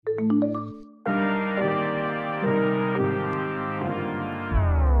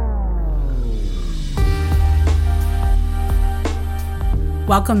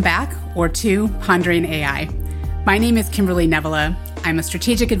Welcome back, or to Pondering AI. My name is Kimberly Nevala. I'm a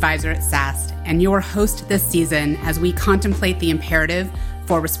strategic advisor at SAST and your host this season as we contemplate the imperative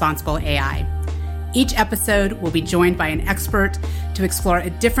for responsible AI. Each episode will be joined by an expert to explore a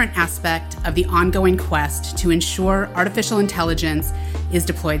different aspect of the ongoing quest to ensure artificial intelligence is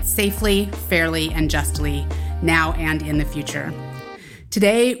deployed safely, fairly, and justly now and in the future.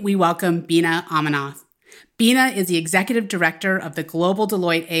 Today, we welcome Beena Aminoff. Beena is the executive director of the Global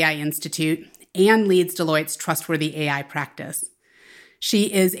Deloitte AI Institute and leads Deloitte's Trustworthy AI practice.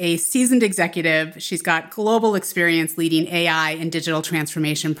 She is a seasoned executive. She's got global experience leading AI and digital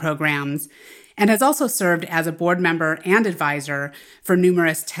transformation programs, and has also served as a board member and advisor for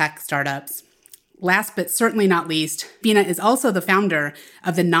numerous tech startups. Last but certainly not least, Beena is also the founder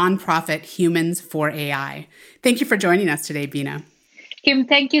of the nonprofit Humans for AI. Thank you for joining us today, Beena. Kim,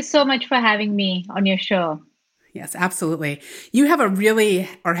 thank you so much for having me on your show. Yes, absolutely. You have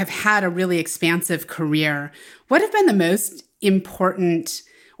have had a really expansive career. What have been the most important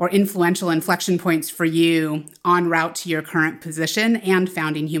or influential inflection points for you en route to your current position and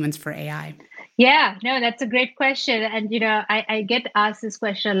founding Humans for AI? Yeah, no, that's a great question. And, I get asked this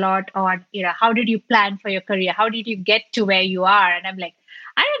question a lot on, how did you plan for your career? How did you get to where you are? And I'm like,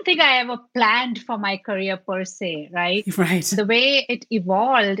 I don't think I ever planned for my career per se, right? Right. The way it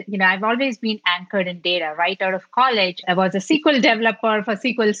evolved, I've always been anchored in data. Right out of college, I was a SQL developer for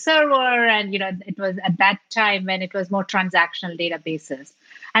SQL Server. And, it was at that time when it was more transactional databases.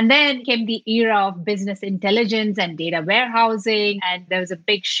 And then came the era of business intelligence and data warehousing. And there was a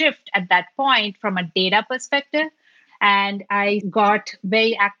big shift at that point from a data perspective. And I got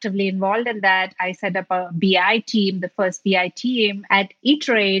very actively involved in that. I set up a BI team, the first BI team at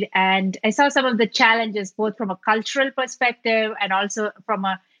E-Trade. And I saw some of the challenges, both from a cultural perspective and also from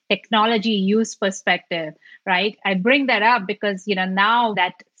a technology use perspective, right? I bring that up because, now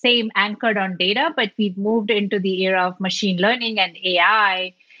that same anchored on data, but we've moved into the era of machine learning and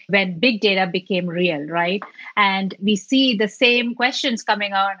AI when big data became real, right? And we see the same questions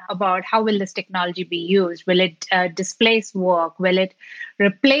coming on about how will this technology be used? Will it displace work? Will it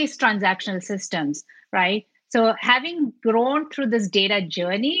replace transactional systems, right? So having grown through this data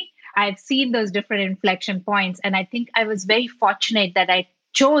journey, I've seen those different inflection points. And I think I was very fortunate that I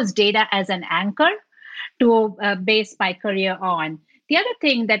chose data as an anchor to base my career on. The other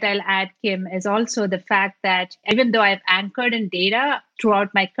thing that I'll add, Kim, is also the fact that even though I've anchored in data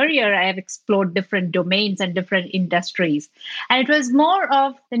throughout my career, I have explored different domains and different industries. And it was more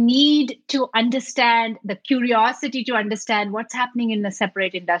of the need to understand, the curiosity to understand what's happening in the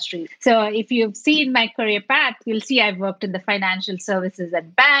separate industries. So if you've seen my career path, you'll see I've worked in the financial services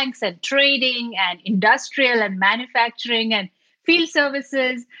and banks and trading and industrial and manufacturing and field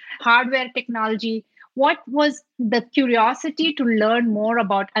services, hardware technology. What was the curiosity to learn more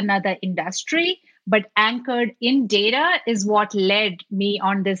about another industry, but anchored in data is what led me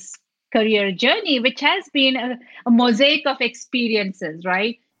on this career journey, which has been a mosaic of experiences,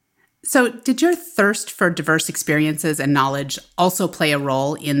 right? So did your thirst for diverse experiences and knowledge also play a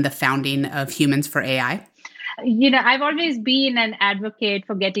role in the founding of Humans for AI? I've always been an advocate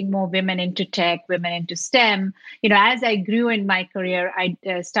for getting more women into tech, women into STEM. As I grew in my career,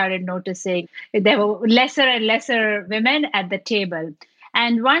 I started noticing there were lesser and lesser women at the table.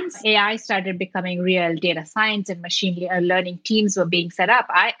 And once AI started becoming real, data science and machine learning teams were being set up.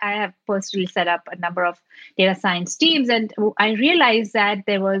 I have personally set up a number of data science teams, and I realized that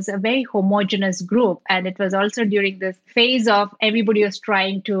there was a very homogeneous group. And it was also during this phase of everybody was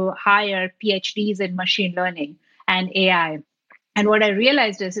trying to hire PhDs in machine learning and AI. And what I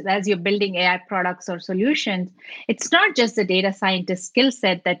realized is as you're building AI products or solutions, it's not just the data scientist skill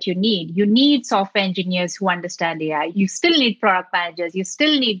set that you need. You need software engineers who understand AI. You still need product managers. You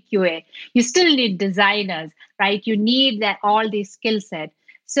still need QA. You still need designers, right? You need all these skill sets.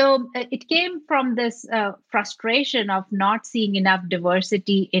 So it came from this frustration of not seeing enough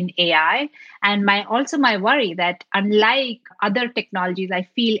diversity in AI. And my worry that unlike other technologies, I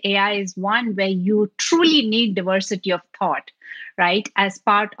feel AI is one where you truly need diversity of thought, right, as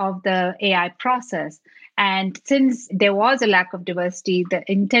part of the AI process. And since there was a lack of diversity, the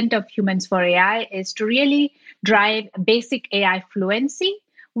intent of Humans for AI is to really drive basic AI fluency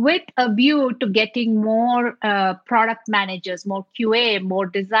with a view to getting more product managers, more QA, more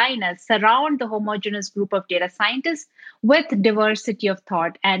designers, surround the homogeneous group of data scientists with diversity of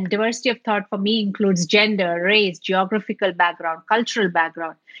thought. And diversity of thought for me includes gender, race, geographical background, cultural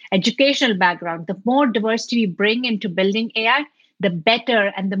background, educational background. The more diversity we bring into building AI, the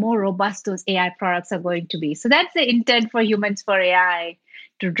better and the more robust those AI products are going to be. So that's the intent for Humans for AI,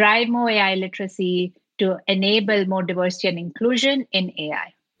 to drive more AI literacy, to enable more diversity and inclusion in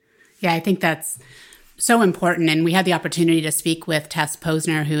AI. Yeah, I think that's so important. And we had the opportunity to speak with Tess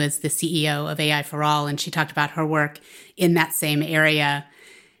Posner, who is the CEO of AI for All, and she talked about her work in that same area.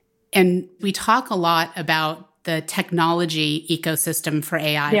 And we talk a lot about the technology ecosystem for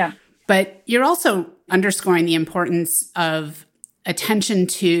AI. Yeah. But you're also underscoring the importance of attention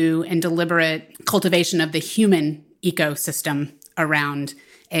to and deliberate cultivation of the human ecosystem around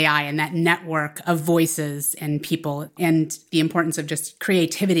AI and that network of voices and people, and the importance of just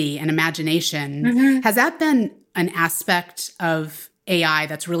creativity and imagination. Mm-hmm. Has that been an aspect of AI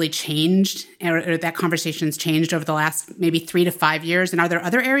that's really changed, or that conversation's changed over the last maybe 3 to 5 years? And are there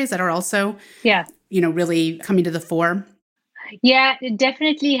other areas that are also, really coming to the fore? Yeah, it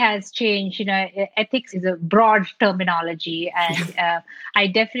definitely has changed. Ethics is a broad terminology, and I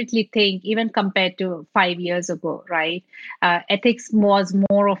definitely think even compared to 5 years ago, right? Ethics was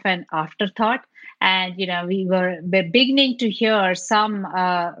more of an afterthought. And, we were beginning to hear some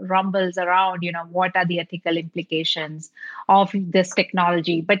rumbles around, what are the ethical implications of this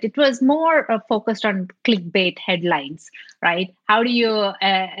technology. But it was more focused on clickbait headlines, right? How do you,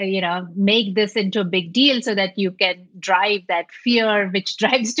 make this into a big deal so that you can drive that fear, which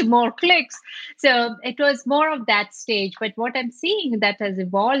drives to more clicks? So it was more of that stage. But what I'm seeing that has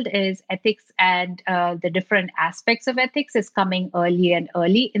evolved is ethics, and the different aspects of ethics is coming early and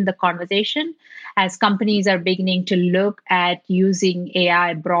early in the conversation, as companies are beginning to look at using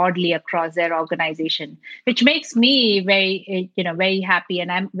AI broadly across their organization, which makes me very happy,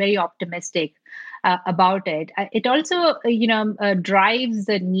 and I'm very optimistic about it. It also, drives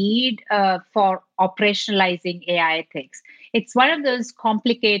the need for operationalizing AI ethics. It's one of those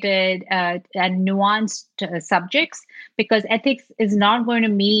complicated and nuanced subjects, because ethics is not going to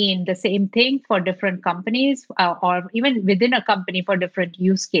mean the same thing for different companies, or even within a company for different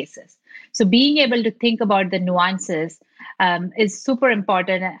use cases. So being able to think about the nuances is super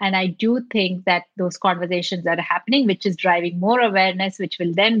important. And I do think that those conversations are happening, which is driving more awareness, which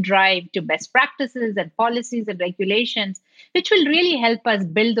will then drive to best practices and policies and regulations, which will really help us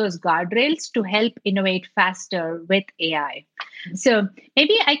build those guardrails to help innovate faster with AI. So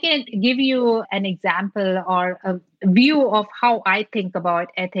maybe I can give you an example or a view of how I think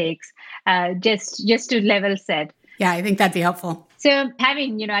about ethics, just to level set. Yeah, I think that'd be helpful. So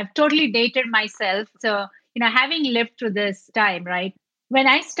I've totally dated myself. So, having lived through this time, right? When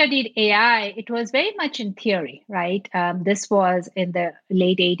I studied AI, it was very much in theory, right? This was in the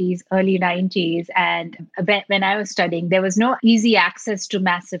late 80s, early 90s. And when I was studying, there was no easy access to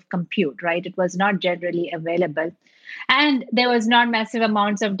massive compute, right? It was not generally available. And there was not massive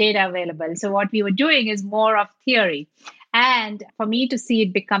amounts of data available. So what we were doing is more of theory. And for me to see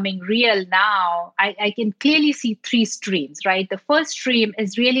it becoming real now, I can clearly see 3 streams, right? The first stream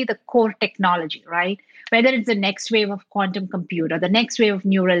is really the core technology, right? Whether it's the next wave of quantum compute or the next wave of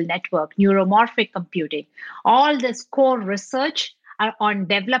neural network, neuromorphic computing, all this core research on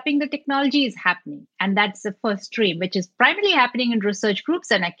developing the technology is happening. And that's the first stream, which is primarily happening in research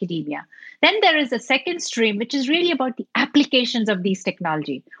groups and academia. Then there is a second stream, which is really about the applications of these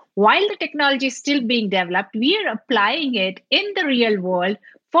technology. While the technology is still being developed, we are applying it in the real world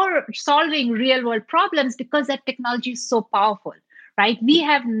for solving real world problems, because that technology is so powerful, right? We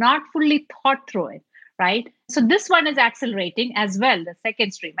have not fully thought through it, right? So this one is accelerating as well, the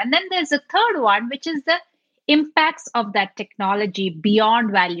second stream. And then there's a third one, which is the impacts of that technology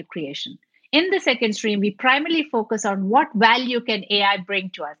beyond value creation. In the second stream, we primarily focus on what value can AI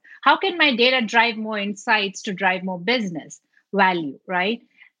bring to us? How can my data drive more insights to drive more business value, right?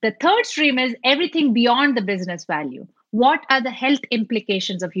 The third stream is everything beyond the business value. What are the health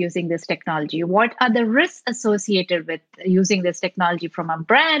implications of using this technology? What are the risks associated with using this technology from a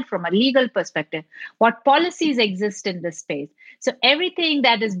brand, from a legal perspective? What policies exist in this space? So everything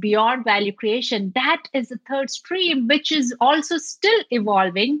that is beyond value creation, that is the third stream, which is also still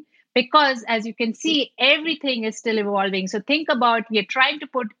evolving, because as you can see, everything is still evolving. So think about, we are trying to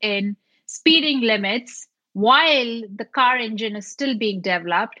put in speeding limits while the car engine is still being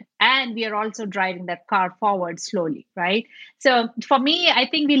developed, and we are also driving that car forward slowly, right? So for me, I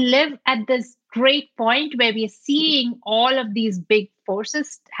think we live at this great point where we are seeing all of these big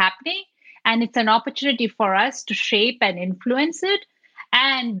forces happening, and it's an opportunity for us to shape and influence it.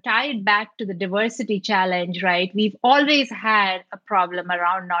 And tie it back to the diversity challenge, right? We've always had a problem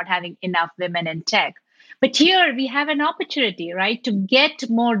around not having enough women in tech. But here we have an opportunity, right, to get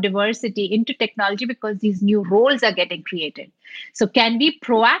more diversity into technology, because these new roles are getting created. So can we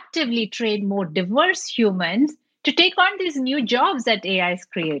proactively train more diverse humans to take on these new jobs that AI is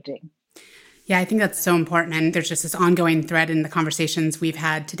creating? Yeah, I think that's so important. And there's just this ongoing thread in the conversations we've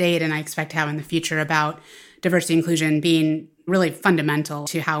had to date, and I expect to have in the future, about diversity inclusion being really fundamental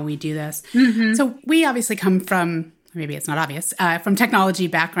to how we do this. Mm-hmm. So we obviously come from, maybe it's not obvious, from technology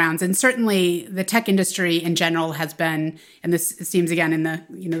backgrounds. And certainly the tech industry in general has been, and this seems again in the,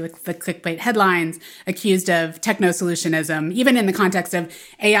 the clickbait headlines, accused of techno-solutionism, even in the context of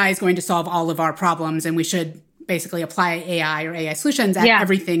AI is going to solve all of our problems and we should basically apply AI or AI solutions at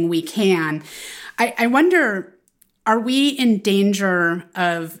everything we can. I wonder, are we in danger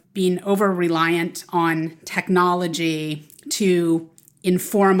of being over-reliant on technology to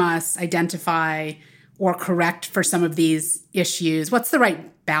inform us, identify, or correct for some of these issues? What's the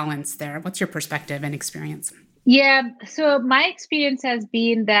right balance there? What's your perspective and experience? Yeah, so my experience has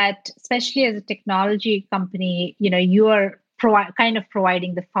been that, especially as a technology company, you are kind of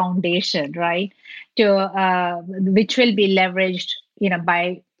providing the foundation, right, to which will be leveraged,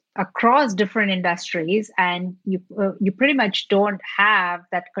 by across different industries, and you pretty much don't have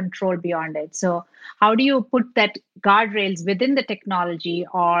that control beyond it. So how do you put that guardrails within the technology,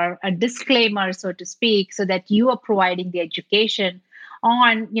 or a disclaimer, so to speak, so that you are providing the education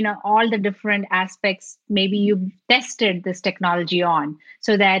on all the different aspects maybe you've tested this technology on,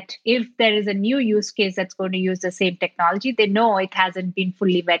 so that if there is a new use case that's going to use the same technology, they know it hasn't been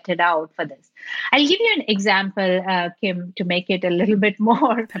fully vetted out for this. I'll give you an example, Kim, to make it a little bit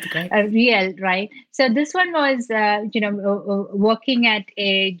more real, right? So this one was working at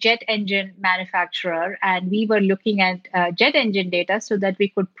a jet engine manufacturer, and we were looking at jet engine data so that we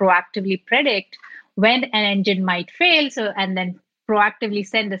could proactively predict when an engine might fail, and then proactively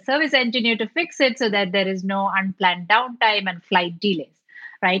send the service engineer to fix it so that there is no unplanned downtime and flight delays,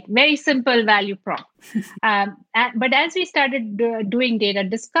 right? Very simple value prop. But as we started doing data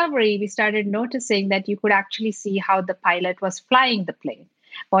discovery, we started noticing that you could actually see how the pilot was flying the plane.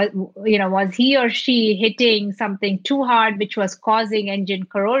 Was he or she hitting something too hard, which was causing engine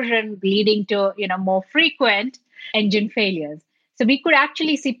corrosion, leading to more frequent engine failures? So we could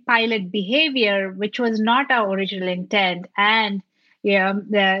actually see pilot behavior, which was not our original intent, and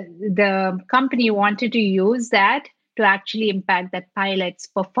the company wanted to use that to actually impact that pilot's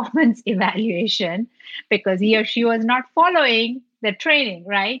performance evaluation because he or she was not following the training,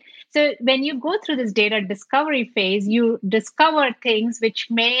 right? So when you go through this data discovery phase, you discover things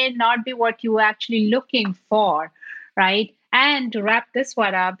which may not be what you were actually looking for, right? And to wrap this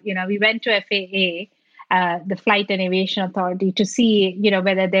one up, we went to FAA, the Flight and Aviation Authority, to see,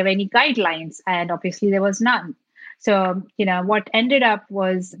 whether there were any guidelines, and obviously there was none. So, what ended up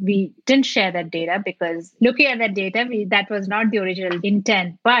was we didn't share that data because looking at that data, that was not the original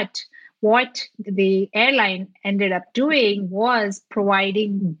intent. But what the airline ended up doing was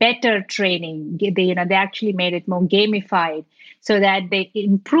providing better training. They actually made it more gamified so that they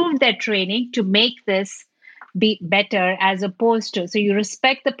improved their training to make this be better, as opposed to, so you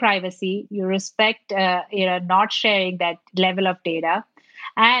respect the privacy, you respect, not sharing that level of data.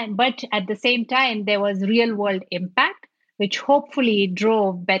 But at the same time, there was real world impact, which hopefully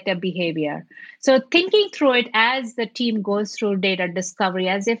drove better behavior. So thinking through it as the team goes through data discovery,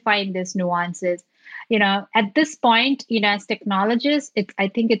 as they find these nuances, at this point, as technologists, I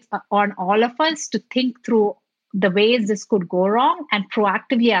think it's on all of us to think through the ways this could go wrong and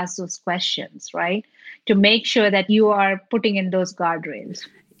proactively ask those questions, right? To make sure that you are putting in those guardrails.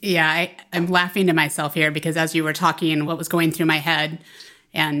 Yeah, I'm laughing to myself here because as you were talking, what was going through my head,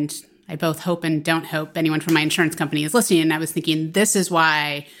 and I both hope and don't hope anyone from my insurance company is listening. And I was thinking, this is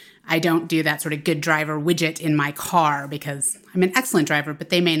why I don't do that sort of good driver widget in my car, because I'm an excellent driver, but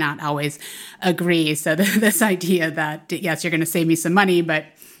they may not always agree. So this idea that, yes, you're going to save me some money, but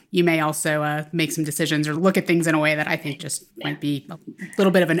you may also make some decisions or look at things in a way that I think just might be a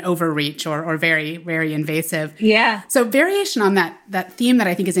little bit of an overreach or very, very invasive. Yeah. So variation on that theme that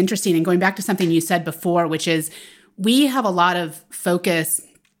I think is interesting, and going back to something you said before, which is we have a lot of focus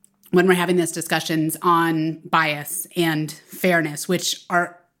when we're having these discussions on bias and fairness, which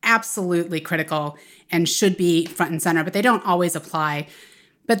are absolutely critical and should be front and center, but they don't always apply.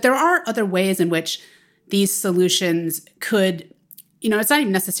 But there are other ways in which these solutions could, it's not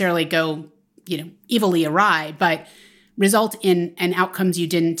even necessarily go, evilly awry, but result in outcomes you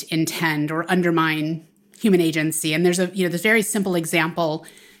didn't intend or undermine human agency. And there's this very simple example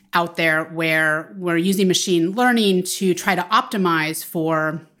out there where we're using machine learning to try to optimize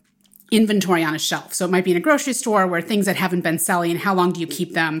for inventory on a shelf. So it might be in a grocery store where things that haven't been selling, how long do you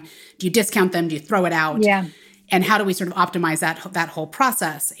keep them? Do you discount them? Do you throw it out? Yeah. And how do we sort of optimize that whole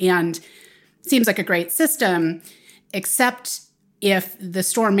process? And it seems like a great system, except if the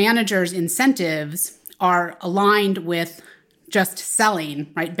store manager's incentives are aligned with just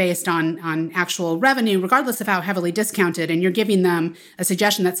selling, right, based on actual revenue, regardless of how heavily discounted, and you're giving them a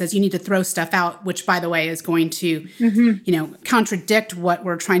suggestion that says you need to throw stuff out, which, by the way, is going to, contradict what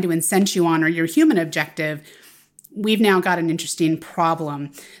we're trying to incent you on or your human objective, we've now got an interesting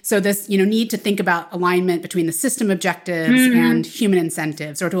problem. So this, need to think about alignment between the system objectives and human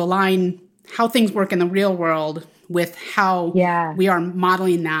incentives, or to align how things work in the real world with how we are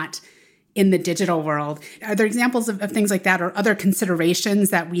modeling that in the digital world. Are there examples of things like that, or other considerations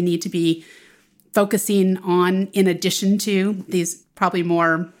that we need to be focusing on in addition to these probably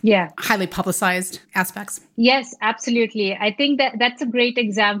more highly publicized aspects? Yes, absolutely. I think that's a great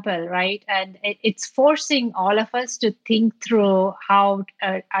example, right? And it's forcing all of us to think through how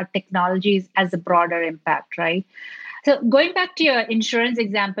our technologies has a broader impact, right? So going back to your insurance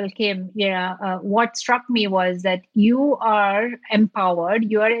example, Kim, what struck me was that you are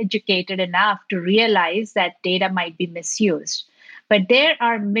empowered, you are educated enough to realize that data might be misused. But there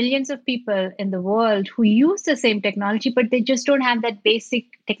are millions of people in the world who use the same technology, but they just don't have that basic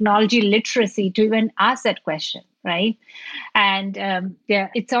technology literacy to even ask that question, right? And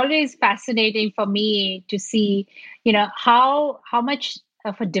it's always fascinating for me to see, how much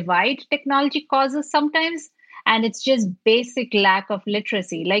of a divide technology causes sometimes. And it's just basic lack of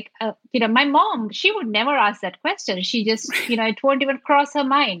literacy. Like, my mom, she would never ask that question. She just, it won't even cross her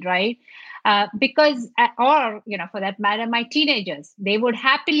mind, right? Because, or, for that matter, my teenagers, they would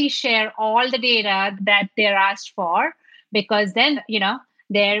happily share all the data that they're asked for, because then,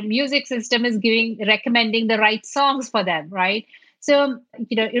 their music system is recommending the right songs for them, right? So,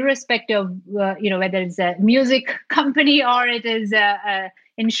 irrespective of, whether it's a music company or it is a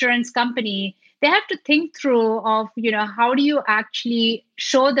insurance company, they have to think through of, how do you actually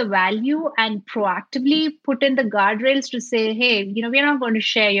show the value and proactively put in the guardrails to say, hey, we're not going to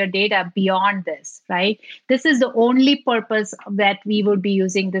share your data beyond this, right? This is the only purpose that we would be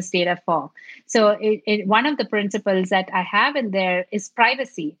using this data for. So one of the principles that I have in there is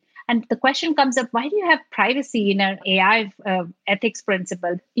privacy. And the question comes up, why do you have privacy in an AI ethics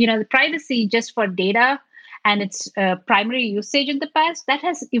principle? The privacy just for data and its primary usage in the past, that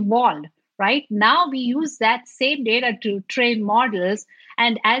has evolved. Right now, we use that same data to train models.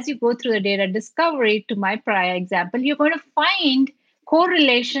 And as you go through the data discovery, to my prior example, you're going to find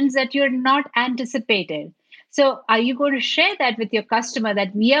correlations that you're not anticipated. So are you going to share that with your customer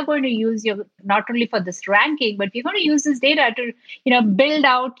that we are going to use your, not only for this ranking, but we're going to use this data to, build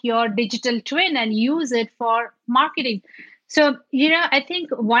out your digital twin and use it for marketing? So, I think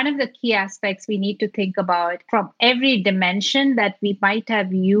one of the key aspects we need to think about from every dimension that we might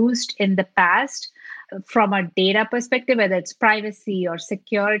have used in the past, from a data perspective, whether it's privacy or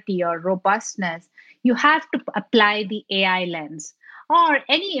security or robustness, you have to apply the AI lens or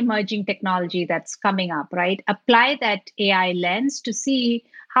any emerging technology that's coming up, right? Apply that AI lens to see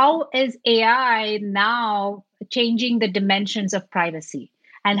how is AI now changing the dimensions of privacy.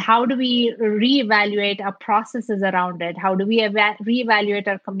 And how do we reevaluate our processes around it? How do we reevaluate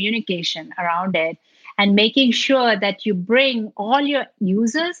our communication around it? And making sure that you bring all your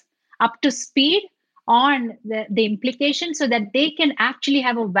users up to speed on the implications so that they can actually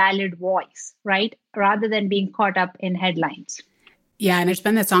have a valid voice, right? Rather than being caught up in headlines. Yeah, and there's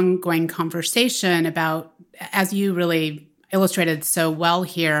been this ongoing conversation about, as you really illustrated so well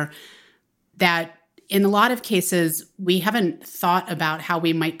here, that in a lot of cases, we haven't thought about how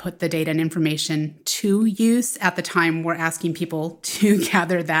we might put the data and information to use at the time we're asking people to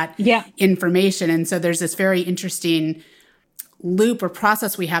gather that information. And so there's this very interesting loop or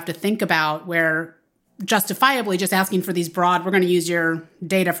process we have to think about where justifiably just asking for these broad, we're going to use your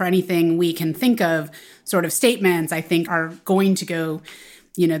data for anything we can think of sort of statements, I think are going to go,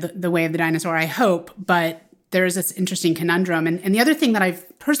 the way of the dinosaur, I hope. But there's this interesting conundrum. And the other thing that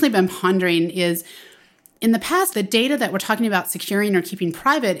I've personally been pondering is, in the past, the data that we're talking about securing or keeping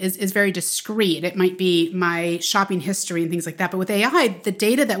private is very discrete. It might be my shopping history and things like that. But with AI, the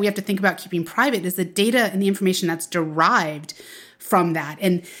data that we have to think about keeping private is the data and the information that's derived from that.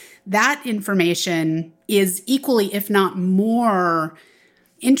 And that information is equally, if not more,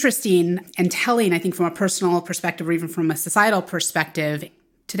 interesting and telling, I think, from a personal perspective or even from a societal perspective.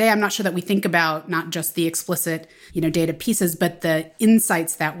 Today, I'm not sure that we think about not just the explicit, data pieces, but the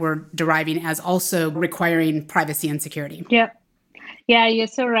insights that we're deriving as also requiring privacy and security. Yeah. Yeah, you're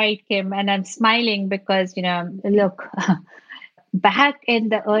so right, Kim. And I'm smiling because, look, back in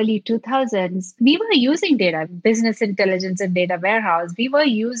the early 2000s, we were using data, business intelligence and data warehouse. We were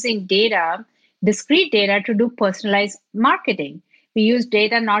using data, discrete data, to do personalized marketing. We use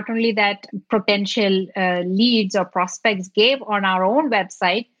data not only that potential leads or prospects gave on our own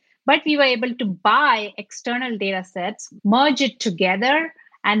website, But we were able to buy external data sets, merge it together,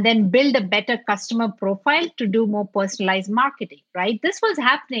 and then build a better customer profile to do more personalized marketing, right? This was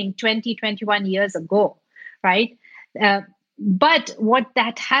happening 20, 21 years ago, right? Uh, but what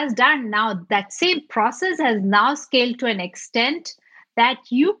that has done now, that same process has now scaled to an extent that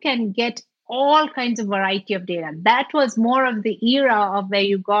you can get all kinds of variety of data. That was more of the era of where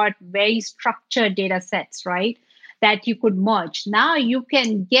you got very structured data sets, right? That you could merge. Now you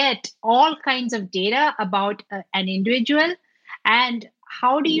can get all kinds of data about an individual, and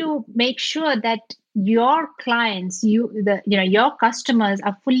how do you make sure that your clients, your customers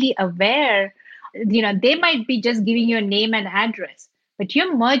are fully aware? They might be just giving you a name and address, but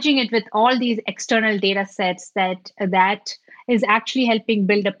you're merging it with all these external data sets that is actually helping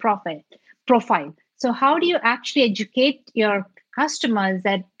build a profile. So how do you actually educate your customers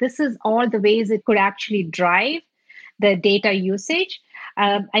that this is all the ways it could actually drive the data usage?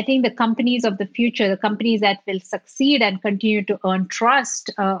 I think the companies of the future, the companies that will succeed and continue to earn trust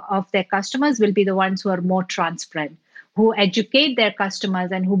of their customers, will be the ones who are more transparent, who educate their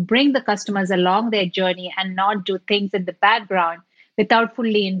customers and who bring the customers along their journey and not do things in the background without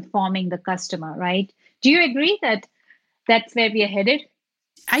fully informing the customer, right? Do you agree that that's where we are headed?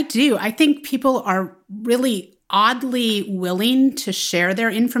 I do. I think people are really oddly willing to share their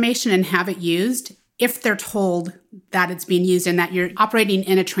information and have it used if they're told that it's being used and that you're operating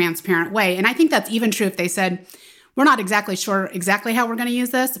in a transparent way. And I think that's even true if they said, we're not exactly sure exactly how we're going to use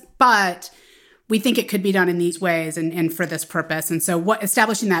this, but we think it could be done in these ways and for this purpose. And so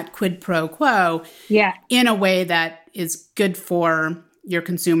establishing that quid pro quo in a way that is good for your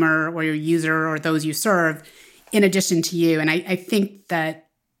consumer or your user or those you serve, in addition to you. And I think that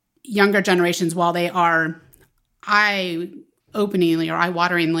younger generations, while they are eye-openingly or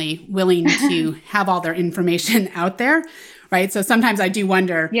eye-wateringly willing to have all their information out there, right? So sometimes I do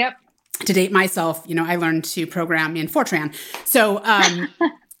wonder, to date myself, I learned to program in Fortran. So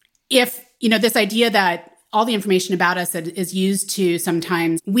if, this idea that all the information about us that is used to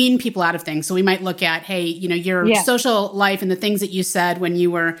sometimes wean people out of things. So we might look at, hey, your social life and the things that you said when you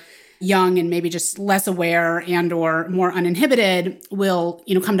were young and maybe just less aware and or more uninhibited will,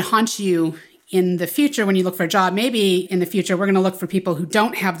 come to haunt you in the future when you look for a job. Maybe in the future, we're going to look for people who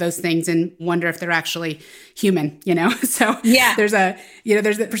don't have those things and wonder if they're actually human, So there's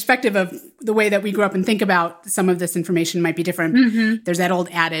the perspective of the way that we grew up and think about some of this information might be different. Mm-hmm. There's that old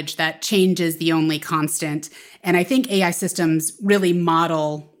adage that change is the only constant. And I think AI systems really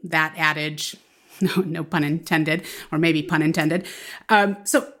model that adage. No pun intended, or maybe pun intended.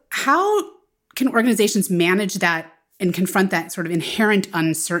 So how can organizations manage that and confront that sort of inherent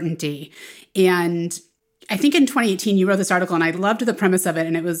uncertainty? And I think in 2018, you wrote this article, and I loved the premise of it,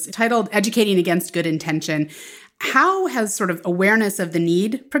 and it was titled Educating Against Good Intention. How has sort of awareness of the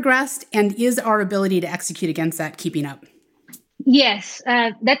need progressed, and is our ability to execute against that keeping up? Yes,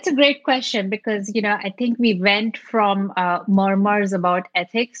 that's a great question because, I think we went from murmurs about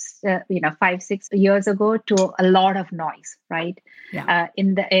ethics, 5-6 years ago to a lot of noise, right? Yeah.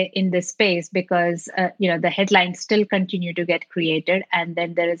 In this space because, the headlines still continue to get created. And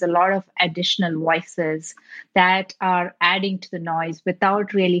then there is a lot of additional voices that are adding to the noise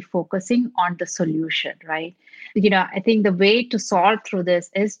without really focusing on the solution, right? I think the way to solve through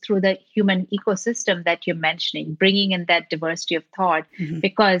this is through the human ecosystem that you're mentioning, bringing in that diversity of thought,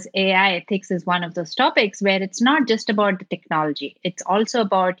 because AI ethics is one of those topics where it's not just about the technology. It's also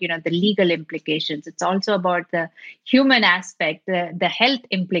about, the legal implications. It's also about the human aspect, the health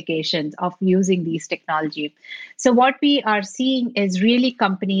implications of using these technology. So what we are seeing is really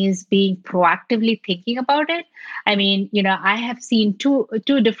companies being proactively thinking about it. I mean, I have seen two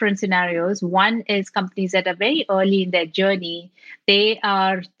different scenarios. One is companies that are very early in their journey. They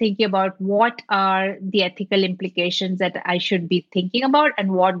are thinking about what are the ethical implications that I should be thinking about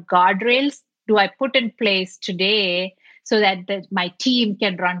and what guardrails do I put in place today so that my team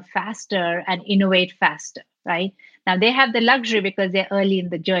can run faster and innovate faster, right? Now, they have the luxury because they're early in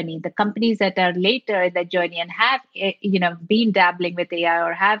the journey. The companies that are later in the journey and have, been dabbling with AI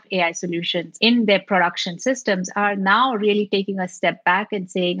or have AI solutions in their production systems are now really taking a step back and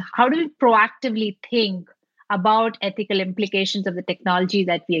saying, how do we proactively think about ethical implications of the technology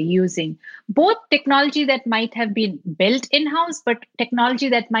that we are using? Both technology that might have been built in-house, but technology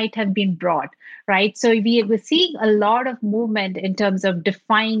that might have been brought, right? So we're seeing a lot of movement in terms of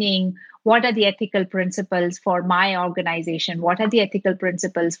defining what are the ethical principles for my organization? What are the ethical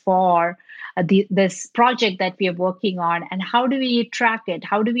principles for this project that we are working on? And how do we track it?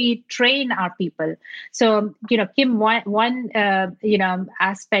 How do we train our people? So, Kim, one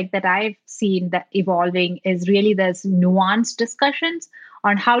aspect that I've seen that evolving is really there's nuanced discussions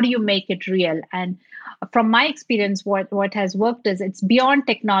on how do you make it real. And from my experience, what has worked is it's beyond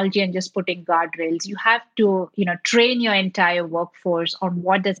technology and just putting guardrails. You have to, train your entire workforce on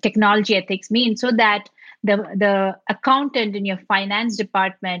what does technology ethics mean, so that the accountant in your finance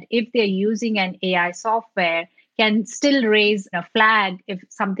department, if they're using an AI software, can still raise a flag if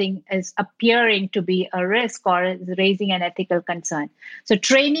something is appearing to be a risk or is raising an ethical concern. So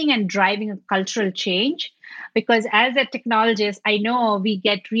training and driving a cultural change, because as a technologist, I know we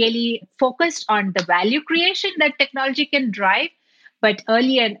get really focused on the value creation that technology can drive. But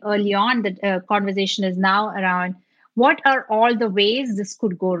early on, the conversation is now around what are all the ways this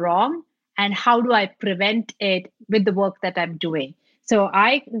could go wrong and how do I prevent it with the work that I'm doing. So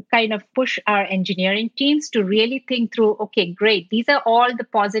I kind of push our engineering teams to really think through, okay, great, these are all the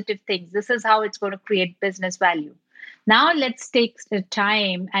positive things. This is how it's going to create business value. Now let's take the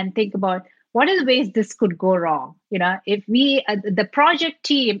time and think about what are the ways this could go wrong. If the project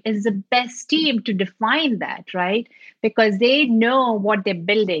team is the best team to define that, right? Because they know what they're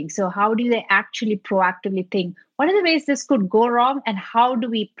building. So how do they actually proactively think, what are the ways this could go wrong, and how do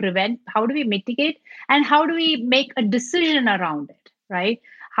we prevent, how do we mitigate, and how do we make a decision around it? Right?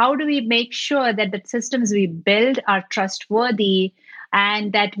 How do we make sure that the systems we build are trustworthy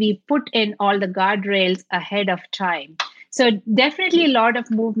and that we put in all the guardrails ahead of time? So definitely a lot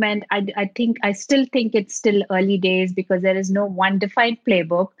of movement. I still think it's still early days because there is no one defined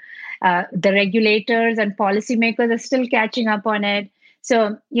playbook. The regulators and policymakers are still catching up on it.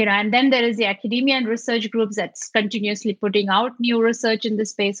 So, and then there is the academia and research groups that's continuously putting out new research in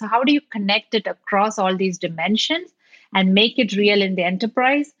this space. So how do you connect it across all these dimensions and make it real in the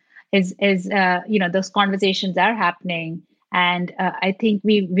enterprise? Those conversations are happening. And I think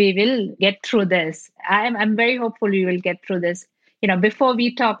we will get through this. I'm very hopeful we will get through this, before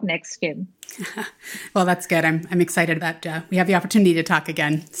we talk next, Kim. Well, that's good. I'm excited that we have the opportunity to talk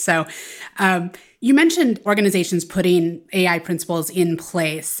again. So you mentioned organizations putting AI principles in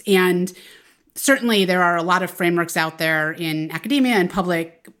place. And certainly there are a lot of frameworks out there in academia and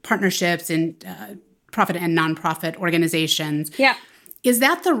public partnerships and profit and nonprofit organizations. Yeah. Is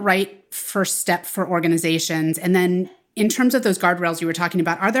that the right first step for organizations? And then in terms of those guardrails you were talking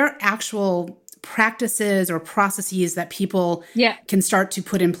about, are there actual practices or processes that people can start to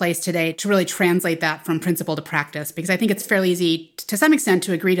put in place today to really translate that from principle to practice? Because I think it's fairly easy to some extent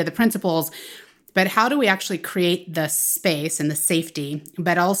to agree to the principles, but how do we actually create the space and the safety,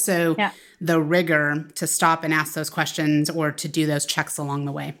 but also the rigor to stop and ask those questions or to do those checks along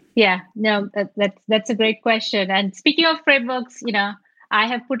the way? Yeah, no, that's a great question. And speaking of frameworks, I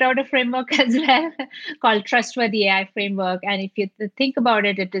have put out a framework as well called Trustworthy AI Framework. And if you think about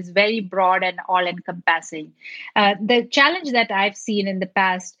it, it is very broad and all-encompassing. The challenge that I've seen in the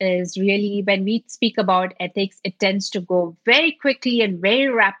past is really when we speak about ethics, it tends to go very quickly and very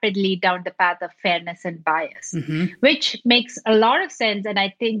rapidly down the path of fairness and bias, which makes a lot of sense. And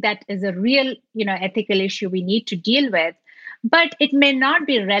I think that is a real, ethical issue we need to deal with. But it may not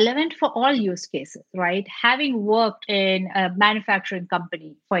be relevant for all use cases, right? Having worked in a manufacturing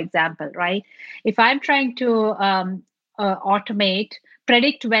company, for example, right? If I'm trying to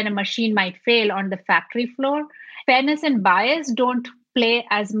predict when a machine might fail on the factory floor, fairness and bias don't play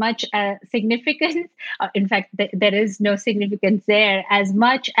as much significance. In fact, there is no significance there as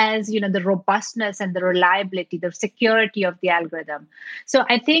much as the robustness and the reliability, the security of the algorithm. So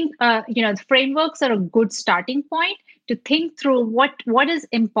I think the frameworks are a good starting point to think through what is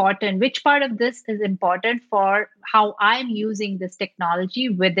important, which part of this is important for how I'm using this technology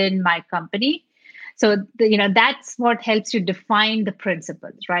within my company. So, that's what helps you define the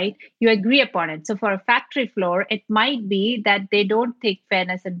principles, right? You agree upon it. So for a factory floor, it might be that they don't think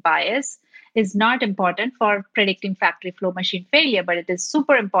fairness and bias is not important for predicting factory floor machine failure, but it is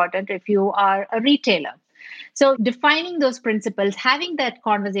super important if you are a retailer. So defining those principles, having that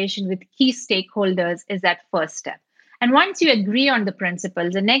conversation with key stakeholders is that first step. And once you agree on the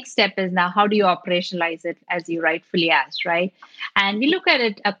principles, the next step is now how do you operationalize it, as you rightfully asked, right? And we look at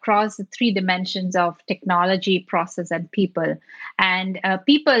it across the three dimensions of technology, process, and people. And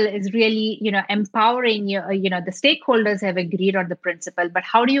people is really, empowering you. The stakeholders have agreed on the principle, but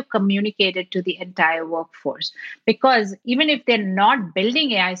how do you communicate it to the entire workforce? Because even if they're not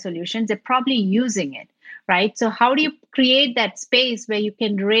building AI solutions, they're probably using it. Right. So how do you create that space where you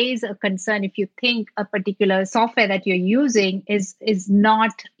can raise a concern if you think a particular software that you're using is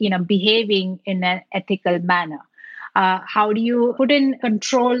not, behaving in an ethical manner? How do you put in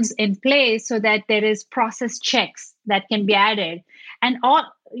controls in place so that there is process checks that can be added? And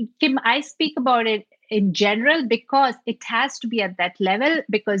Kim, I speak about it in general, because it has to be at that level,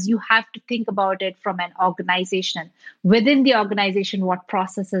 because you have to think about it from an organization. Within the organization, what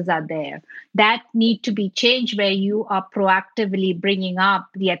processes are there that need to be changed, where you are proactively bringing up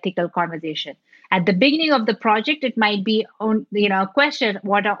the ethical conversation. At the beginning of the project, it might be a question: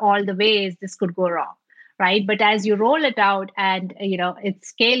 what are all the ways this could go wrong? Right, but as you roll it out and it's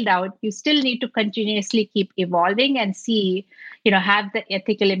scaled out, you still need to continuously keep evolving and see, have the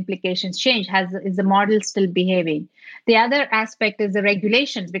ethical implications changed? Is the model still behaving? The other aspect is the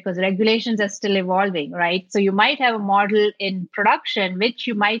regulations, because regulations are still evolving, right? So you might have a model in production which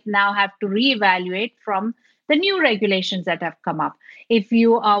you might now have to reevaluate from the new regulations that have come up. If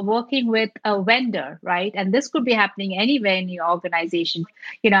you are working with a vendor, right, and this could be happening anywhere in your organization,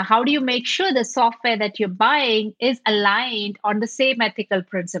 how do you make sure the software that you're buying is aligned on the same ethical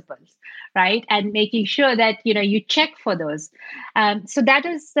principles, right? And making sure that you check for those. So that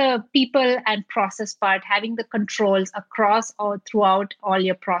is the people and process part, having the controls across or throughout all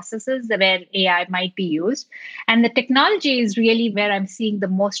your processes where AI might be used. And the technology is really where I'm seeing the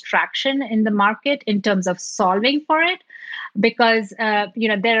most traction in the market in terms of solving for it, because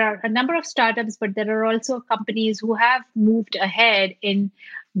there are a number of startups, but there are also companies who have moved ahead in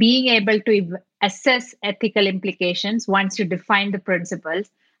being able to assess ethical implications once you define the principles.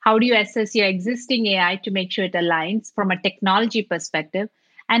 How do you assess your existing AI to make sure it aligns from a technology perspective?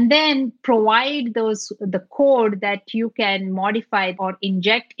 And then provide the code that you can modify or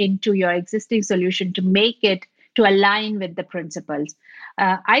inject into your existing solution to make it to align with the principles.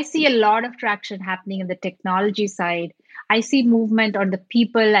 I see a lot of traction happening in the technology side. I see movement on the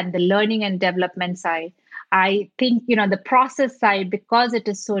people and the learning and development side. I think, the process side, because it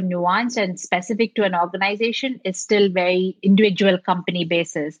is so nuanced and specific to an organization, is still very individual company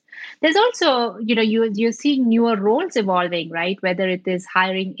basis. There's also, you're seeing newer roles evolving, right? Whether it is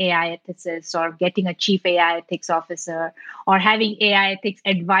hiring AI ethicists or getting a chief AI ethics officer or having AI ethics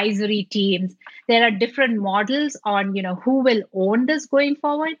advisory teams. There are different models on, who will own this going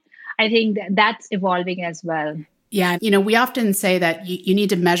forward. I think that's evolving as well. Yeah, we often say that you need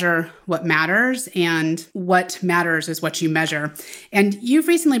to measure what matters, and what matters is what you measure. And you've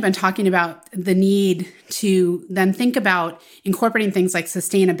recently been talking about the need to then think about incorporating things like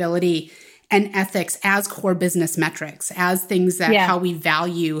sustainability and ethics as core business metrics, as things that how we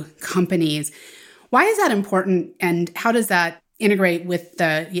value companies. Why is that important, and how does that integrate with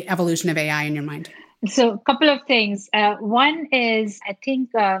the evolution of AI in your mind? So a couple of things. One is, I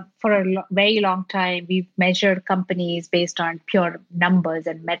think for a very long time, we've measured companies based on pure numbers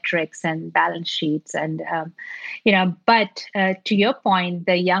and metrics and balance sheets. And, but to your point,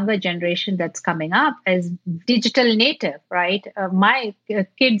 the younger generation that's coming up is digital native, right? My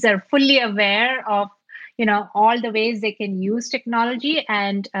kids are fully aware of, all the ways they can use technology,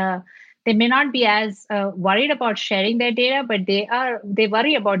 and they may not be as worried about sharing their data, but they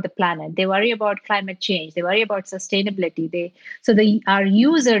worry about the planet. They worry about climate change. They worry about sustainability. Our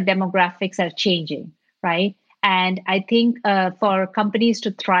user demographics are changing, right? And I think for companies to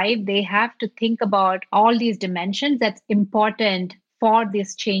thrive, they have to think about all these dimensions that's important for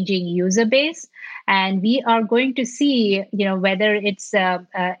this changing user base. And we are going to see, whether it's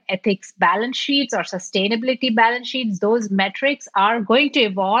ethics balance sheets or sustainability balance sheets, those metrics are going to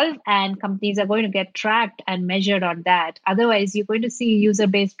evolve, and companies are going to get tracked and measured on that. Otherwise, you're going to see user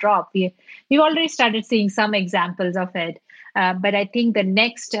base drop. We've already started seeing some examples of it. But I think the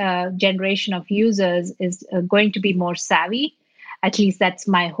next generation of users is going to be more savvy. At least that's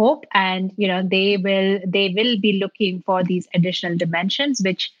my hope. And they will be looking for these additional dimensions,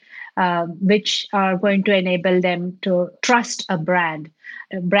 which are going to enable them to trust a brand.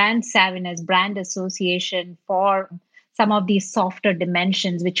 Brand savviness, brand association for some of these softer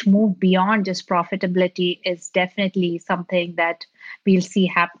dimensions, which move beyond just profitability, is definitely something that we'll see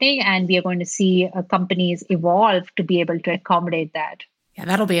happening, and we are going to see companies evolve to be able to accommodate that. Yeah,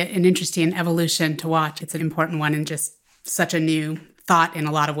 that'll be an interesting evolution to watch. It's an important one, and just such a new thought in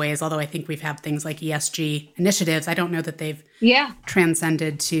a lot of ways, although I think we've had things like ESG initiatives. I don't know that they've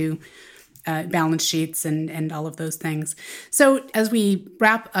transcended to balance sheets and all of those things. So as we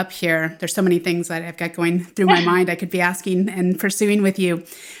wrap up here, there's so many things that I've got going through my mind I could be asking and pursuing with you.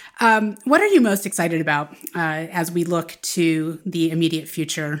 What are you most excited about as we look to the immediate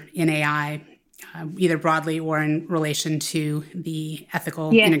future in AI, either broadly or in relation to the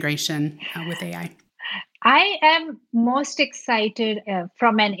ethical integration with AI? I am most excited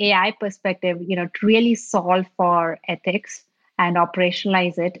from an AI perspective, to really solve for ethics and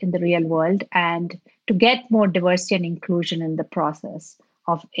operationalize it in the real world, and to get more diversity and inclusion in the process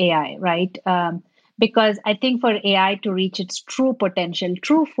of AI, right? Because I think for AI to reach its true potential,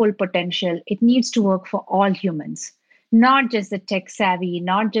 true full potential, it needs to work for all humans, not just the tech savvy,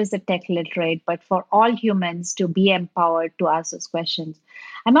 not just the tech literate, but for all humans to be empowered to ask those questions.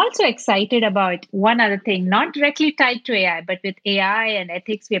 I'm also excited about one other thing, not directly tied to AI, but with AI and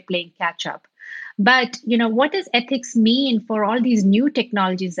ethics, we are playing catch up. But what does ethics mean for all these new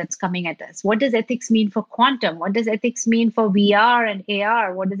technologies that's coming at us? What does ethics mean for quantum? What does ethics mean for VR and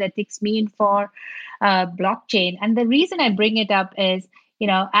AR? What does ethics mean for blockchain? And the reason I bring it up is,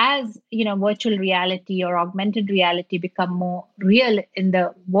 as virtual reality or augmented reality become more real in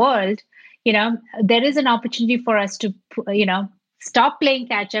the world, there is an opportunity for us to, stop playing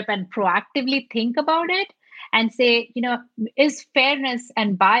catch up and proactively think about it and say, is fairness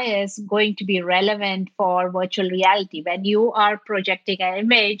and bias going to be relevant for virtual reality? When you are projecting an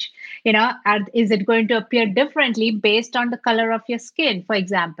image, is it going to appear differently based on the color of your skin, for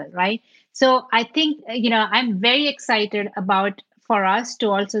example, right? So I think, I'm very excited about for us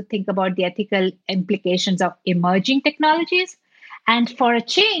to also think about the ethical implications of emerging technologies and for a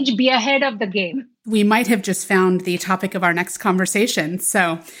change, be ahead of the game. We might have just found the topic of our next conversation.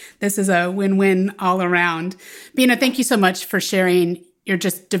 So this is a win-win all around. Beena, thank you so much for sharing your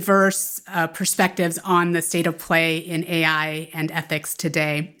just diverse perspectives on the state of play in AI and ethics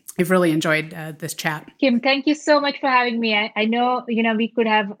today. I've really enjoyed this chat. Kim, thank you so much for having me. I know, we could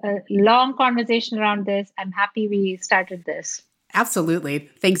have a long conversation around this. I'm happy we started this. Absolutely.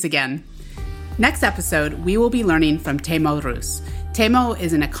 Thanks again. Next episode, we will be learning from Teemu Roos. Teemu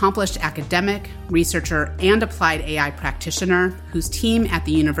is an accomplished academic, researcher, and applied AI practitioner whose team at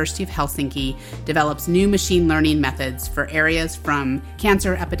the University of Helsinki develops new machine learning methods for areas from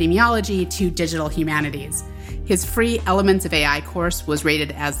cancer epidemiology to digital humanities. His free Elements of AI course was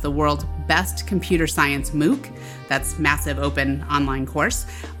rated as the world's best computer science MOOC, that's massive open online course,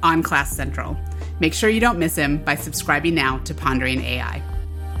 on Class Central. Make sure you don't miss him by subscribing now to Pondering AI.